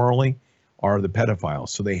that morally are the pedophiles.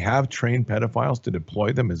 So they have trained pedophiles to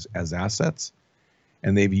deploy them as assets,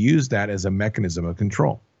 and they've used that as a mechanism of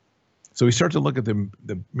control. So we start to look at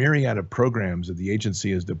the myriad of programs that the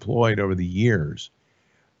agency has deployed over the years,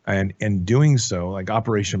 and doing so, like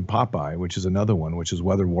Operation Popeye, which is another one, which is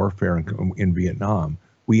weather warfare in Vietnam.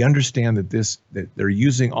 We understand that they're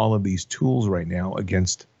using all of these tools right now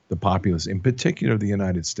against the populace, in particular the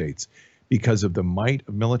United States, because of the might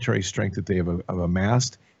of military strength that they have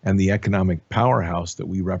amassed and the economic powerhouse that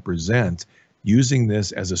we represent, using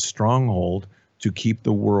this as a stronghold to keep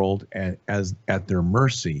the world at their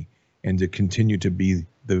mercy and to continue to be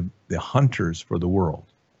the hunters for the world.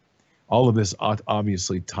 All of this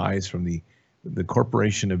obviously ties from the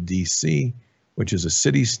Corporation of DC, which is a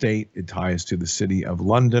city-state. It ties to the City of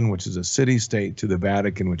London, which is a city-state, to the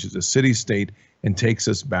Vatican, which is a city-state, and takes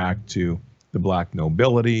us back to the black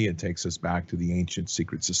nobility. It takes us back to the ancient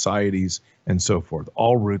secret societies and so forth.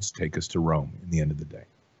 All routes take us to Rome in the end of the day.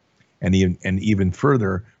 And even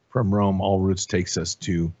further from Rome, all routes takes us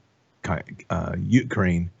to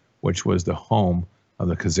Ukraine, which was the home of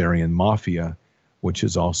the Khazarian Mafia, which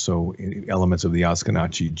is also elements of the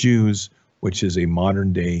Ashkenazi Jews, which is a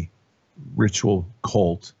modern-day ritual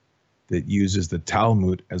cult that uses the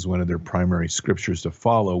Talmud as one of their primary scriptures to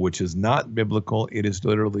follow, which is not biblical. It is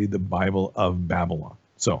literally the Bible of Babylon.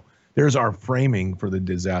 So there's our framing for the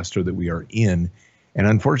disaster that we are in. And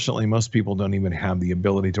unfortunately, most people don't even have the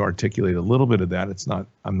ability to articulate a little bit of that.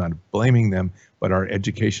 I'm not blaming them, but our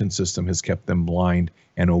education system has kept them blind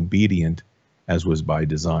and obedient, as was by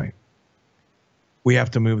design. We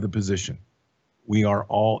have to move the position. We are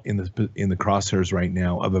all in the crosshairs right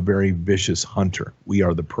now of a very vicious hunter. We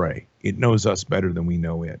are the prey. It knows us better than we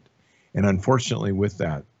know it. And unfortunately with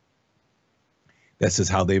that, this is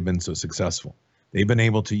how they've been so successful. They've been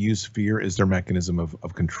able to use fear as their mechanism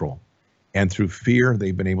of control. And through fear,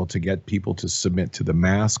 they've been able to get people to submit to the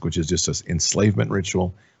mask, which is just an enslavement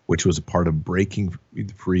ritual, which was a part of breaking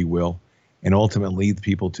free will, and ultimately lead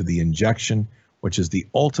people to the injection, which is the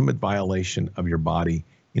ultimate violation of your body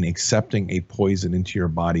in accepting a poison into your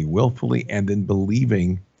body willfully and then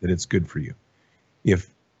believing that it's good for you. If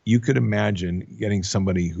you could imagine getting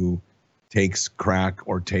somebody who takes crack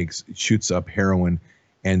or shoots up heroin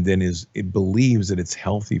and then it believes that it's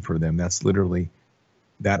healthy for them, that's literally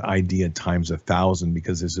that idea times 1,000,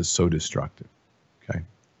 because this is so destructive. Okay.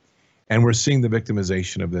 And we're seeing the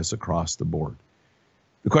victimization of this across the board.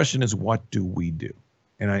 The question is, what do we do?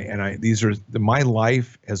 My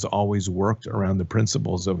life has always worked around the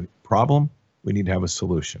principles of problem. We need to have a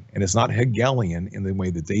solution. And it's not Hegelian in the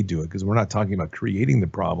way that they do it, because we're not talking about creating the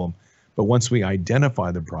problem. But once we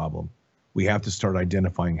identify the problem, we have to start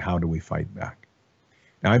identifying how do we fight back.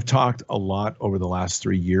 Now, I've talked a lot over the last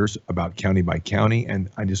 3 years about county by county, and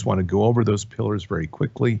I just want to go over those pillars very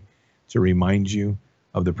quickly to remind you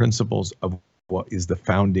of the principles of what is the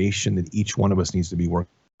foundation that each one of us needs to be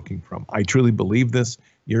working from. I truly believe this.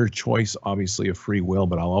 Your choice, obviously, of free will,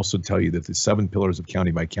 but I'll also tell you that the 7 pillars of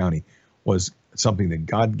county by county was something that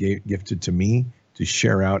God gifted to me to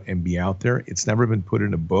share out and be out there. It's never been put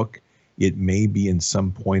in a book. It may be in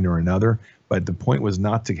some point or another, but the point was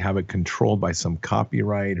not to have it controlled by some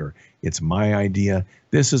copyright or it's my idea.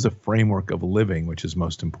 This is a framework of living, which is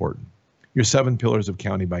most important. Your 7 pillars of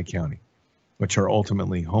county by county, which are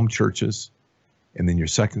ultimately home churches. And then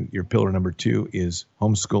your pillar number 2 is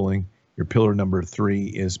homeschooling. Your pillar number 3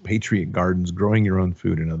 is Patriot Gardens, growing your own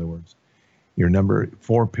food, in other words. Your number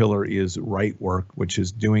 4 pillar is right work, which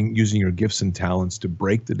is using your gifts and talents to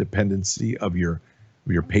break the dependency of your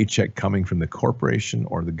paycheck coming from the corporation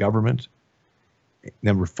or the government.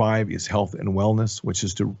 Number 5 is health and wellness, which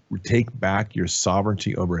is to take back your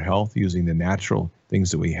sovereignty over health using the natural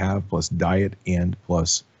things that we have, plus diet and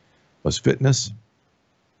plus fitness.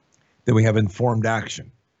 Then we have informed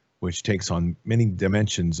action, which takes on many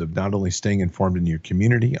dimensions of not only staying informed in your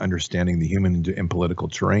community, understanding the human and political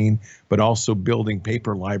terrain, but also building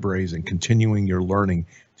paper libraries and continuing your learning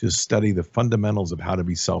to study the fundamentals of how to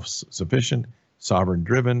be self-sufficient,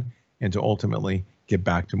 sovereign-driven, and to ultimately get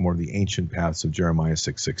back to more of the ancient paths of Jeremiah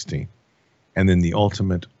 6:16. And then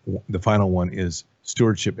the final one is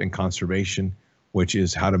stewardship and conservation, which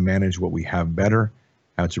is how to manage what we have better,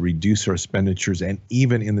 how to reduce our expenditures, and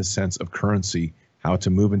even in the sense of currency, how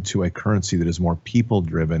to move into a currency that is more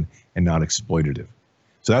people-driven and not exploitative.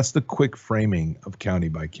 So that's the quick framing of county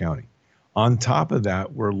by county. On top of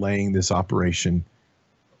that, we're laying this Operation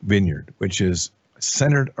Vineyard, which is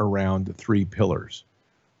centered around the 3 pillars,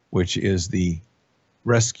 which is the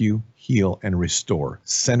rescue, heal, and restore,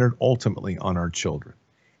 centered ultimately on our children.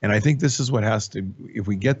 And I think this is what has to, if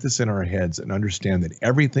we get this in our heads and understand that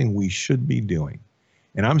everything we should be doing,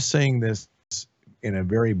 and I'm saying this in a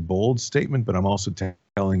very bold statement, but I'm also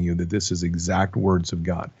telling you that this is exact words of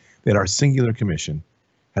God, that our singular commission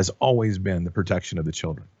has always been the protection of the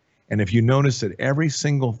children. And if you notice that every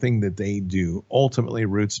single thing that they do ultimately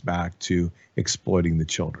roots back to exploiting the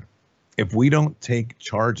children. If we don't take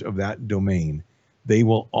charge of that domain, they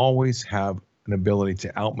will always have an ability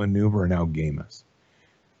to outmaneuver and outgame us.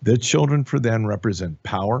 The children for them represent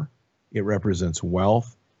power, it represents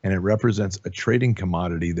wealth, and it represents a trading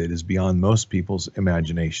commodity that is beyond most people's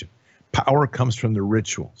imagination. Power comes from the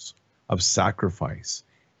rituals of sacrifice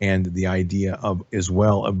and the idea of, as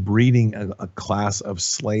well, of breeding a class of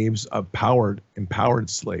slaves, of empowered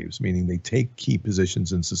slaves, meaning they take key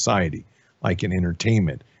positions in society, like in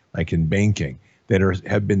entertainment, like in banking, that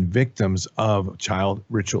have been victims of child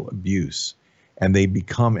ritual abuse. And they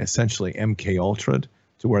become essentially MK Ultra'd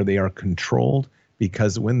to where they are controlled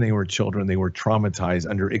because when they were children, they were traumatized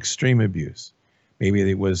under extreme abuse.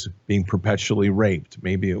 Maybe it was being perpetually raped.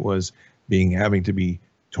 Maybe it was having to be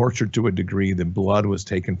tortured to a degree that blood was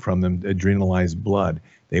taken from them, adrenalized blood.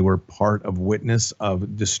 They were part of witness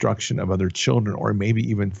of destruction of other children, or maybe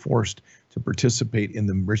even forced to participate in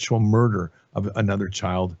the ritual murder of another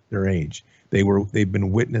child their age. They've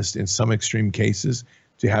been witnessed in some extreme cases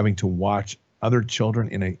to having to watch other children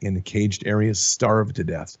in caged areas starve to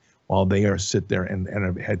death while they sit there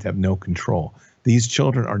and have no control. These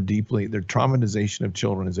children are their traumatization of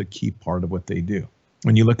children is a key part of what they do.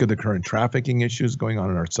 When you look at the current trafficking issues going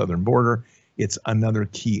on our southern border, it's another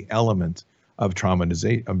key element of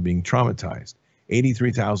being traumatized.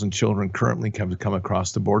 83,000 children currently come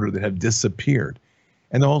across the border that have disappeared.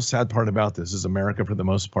 And the whole sad part about this is America, for the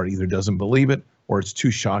most part, either doesn't believe it or it's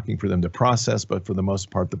too shocking for them to process, but for the most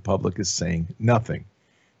part, the public is saying nothing.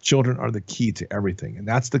 Children are the key to everything, and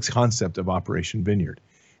that's the concept of Operation Vineyard.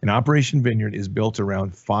 And Operation Vineyard is built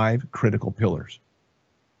around 5 critical pillars.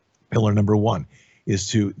 Pillar number 1 is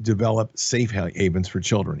to develop safe havens for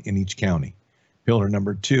children in each county. Pillar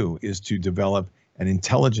number 2 is to develop an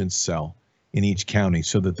intelligence cell in each county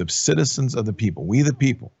so that the citizens of the people, we the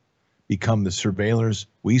people, become the surveillors.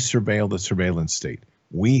 We surveil the surveillance state.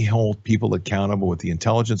 We hold people accountable with the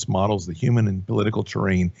intelligence models, the human and political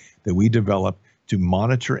terrain that we develop to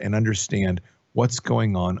monitor and understand what's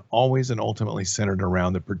going on, always and ultimately centered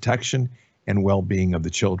around the protection and well-being of the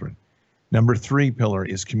children. Number 3 pillar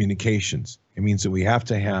is communications. It means that we have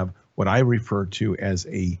to have what I refer to as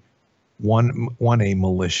a 1A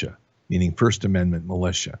militia, meaning First Amendment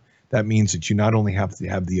militia. That means that you not only have to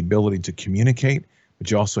have the ability to communicate,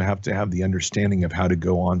 but you also have to have the understanding of how to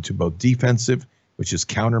go on to both defensive, which is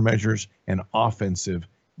countermeasures, and offensive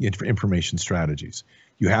information strategies.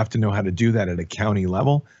 You have to know how to do that at a county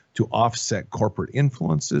level to offset corporate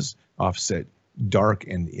influences, offset dark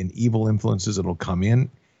and evil influences that will come in,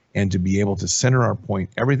 and to be able to center our point,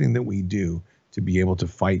 everything that we do, to be able to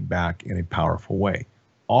fight back in a powerful way.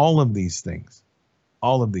 All of these things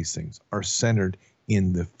are centered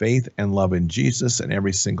in the faith and love in Jesus, and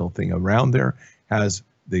every single thing around there is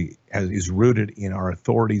rooted in our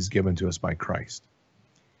authorities given to us by Christ.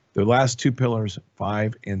 The last two pillars,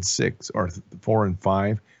 5 and 6, or 4 and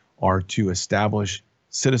 5, are to establish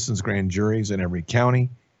citizens' grand juries in every county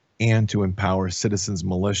and to empower citizens'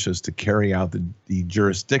 militias to carry out the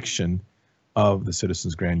jurisdiction of the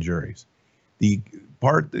citizens' grand juries. The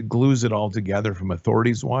part that glues it all together from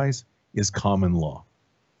authorities-wise is common law.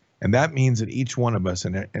 And that means that each one of us,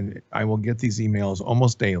 and I will get these emails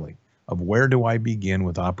almost daily, of where do I begin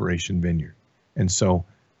with Operation Vineyard? And so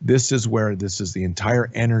this is the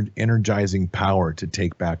entire energizing power to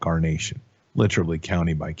take back our nation, literally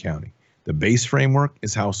county by county. The base framework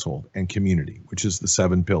is household and community, which is the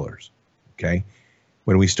 7 pillars, okay?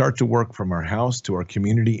 When we start to work from our house to our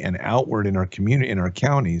community and outward in our community, in our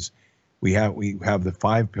counties, we have the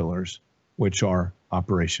 5 pillars, which are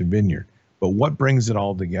Operation Vineyard. But what brings it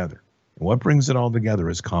all together? And what brings it all together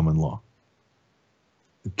is common law.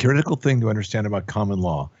 The critical thing to understand about common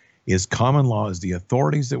law is the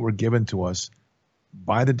authorities that were given to us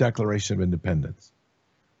by the Declaration of Independence.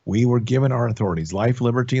 We were given our authorities, life,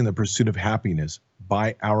 liberty, and the pursuit of happiness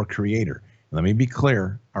by our Creator. And let me be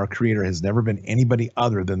clear, our Creator has never been anybody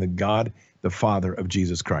other than the God, the Father of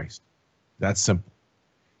Jesus Christ. That's simple.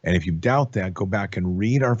 And if you doubt that, go back and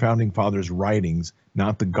read our Founding Fathers' writings,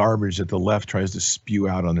 not the garbage that the left tries to spew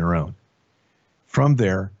out on their own. From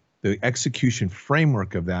there, the execution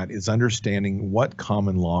framework of that is understanding what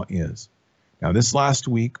common law is. Now, this last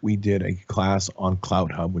week, we did a class on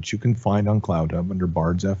Cloud Hub, which you can find on Cloud Hub under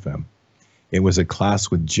Bards FM. It was a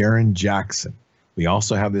class with Jaron Jackson. We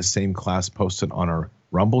also have this same class posted on our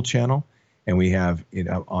Rumble channel, and we have it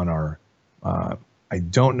on our, I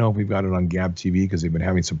don't know if we've got it on Gab TV because they've been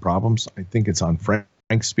having some problems. I think it's on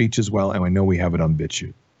Frank's speech as well, and I know we have it on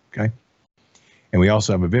BitChute, okay? And we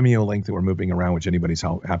also have a Vimeo link that we're moving around, which anybody's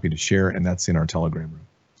happy to share, and that's in our Telegram room.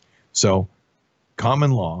 So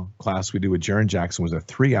common law class we do with Jaron Jackson was a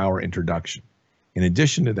 3-hour introduction. In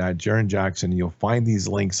addition to that, Jaron Jackson, you'll find these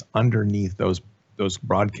links underneath those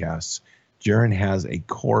broadcasts. Jaron has a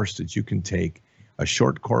course that you can take, a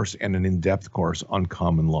short course and an in-depth course on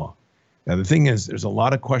common law. Now, the thing is, there's a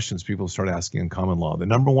lot of questions people start asking on common law. The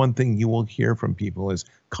number one thing you will hear from people is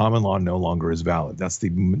common law no longer is valid. That's the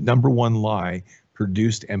number one lie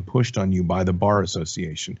produced and pushed on you by the Bar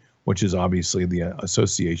Association, which is obviously the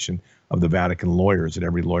association of the Vatican lawyers that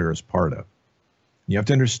every lawyer is part of. You have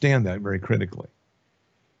to understand that very critically.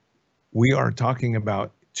 We are talking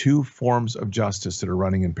about 2 forms of justice that are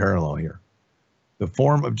running in parallel here. The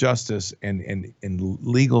form of justice and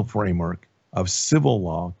legal framework of civil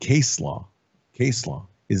law, case law,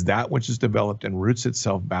 is that which is developed and roots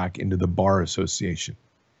itself back into the Bar Association.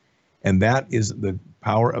 And that is the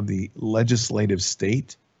power of the legislative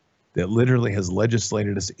state that literally has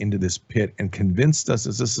legislated us into this pit and convinced us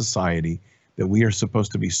as a society that we are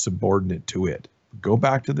supposed to be subordinate to it. Go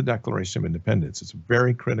back to the Declaration of Independence. It's a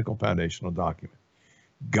very critical foundational document.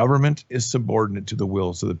 Government is subordinate to the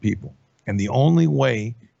wills of the people. And the only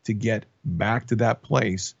way to get back to that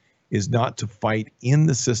place is not to fight in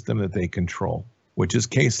the system that they control, which is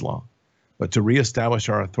case law, but to reestablish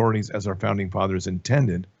our authorities as our founding fathers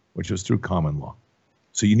intended, which was through common law.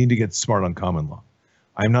 So you need to get smart on common law.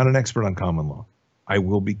 I'm not an expert on common law. I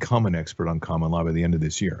will become an expert on common law by the end of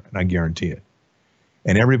this year, and I guarantee it.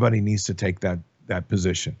 And everybody needs to take that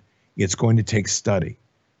position. It's going to take study.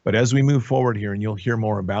 But as we move forward here, and you'll hear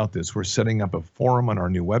more about this, we're setting up a forum on our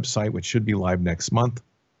new website, which should be live next month.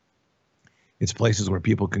 It's places where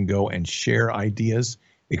people can go and share ideas,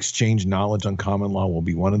 exchange knowledge on common law will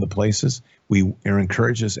be one of the places. We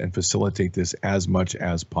encourage this and facilitate this as much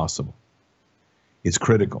as possible. It's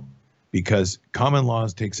critical because common law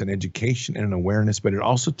takes an education and an awareness, but it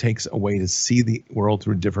also takes a way to see the world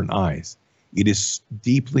through different eyes. It is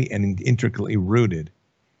deeply and intricately rooted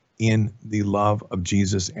in the love of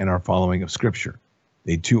Jesus and our following of Scripture.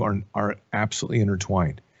 They two are absolutely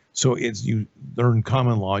intertwined. So it's, you learn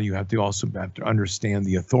common law, you have to understand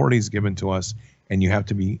the authorities given to us, and you have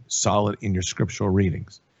to be solid in your scriptural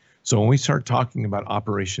readings. So when we start talking about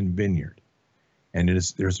Operation Vineyard, and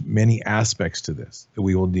there's many aspects to this that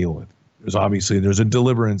we will deal with. There's a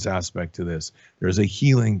deliverance aspect to this. There's a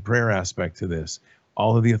healing prayer aspect to this.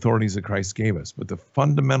 All of the authorities that Christ gave us. But the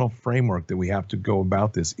fundamental framework that we have to go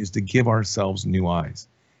about this is to give ourselves new eyes.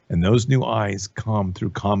 And those new eyes come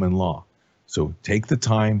through common law. So take the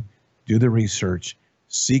time, do the research,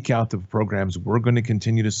 seek out the programs we're going to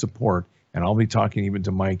continue to support. And I'll be talking even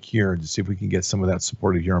to Mike here to see if we can get some of that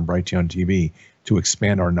supported here on BrighteonTV to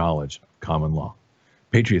expand our knowledge of common law.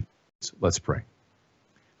 Patriots, let's pray.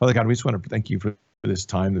 Father God, we just want to thank you for this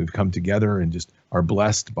time that we've come together and just are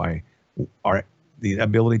blessed by the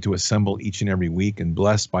ability to assemble each and every week, and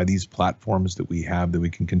blessed by these platforms that we have that we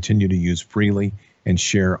can continue to use freely and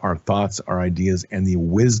share our thoughts, our ideas, and the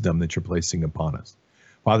wisdom that you're placing upon us.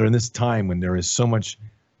 Father, in this time when there is so much,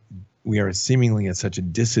 we are seemingly at such a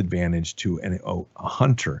disadvantage to a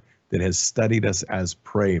hunter that has studied us as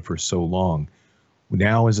prey for so long.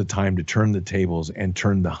 Now is a time to turn the tables and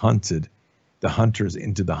turn the hunters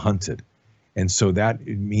into the hunted. And so that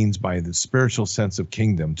means by the spiritual sense of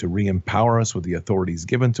kingdom to re-empower us with the authorities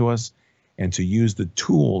given to us and to use the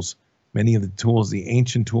tools, many of the tools, the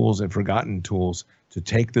ancient tools and forgotten tools, to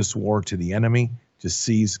take this war to the enemy, to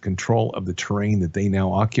seize control of the terrain that they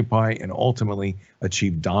now occupy and ultimately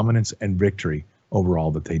achieve dominance and victory over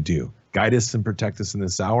all that they do. Guide us and protect us in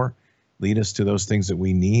this hour. Lead us to those things that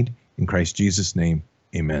we need. In Christ Jesus' name,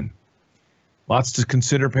 amen. Lots to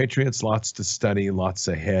consider, Patriots, lots to study, lots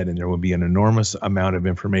ahead, and there will be an enormous amount of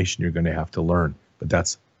information you're going to have to learn. But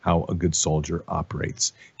that's how a good soldier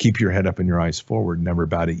operates. Keep your head up and your eyes forward, never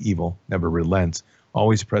bow to evil, never relent,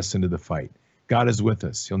 always press into the fight. God is with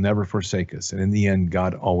us. He'll never forsake us. And in the end,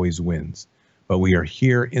 God always wins. But we are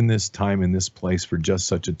here in this time, in this place, for just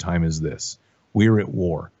such a time as this. We are at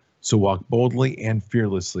war. So walk boldly and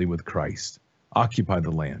fearlessly with Christ. Occupy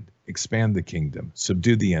the land. Expand the kingdom.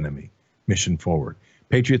 Subdue the enemy. Mission forward.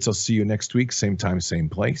 Patriots, I'll see you next week. Same time, same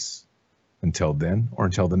place. Until then, or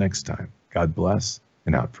until the next time. God bless,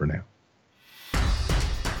 and out for now.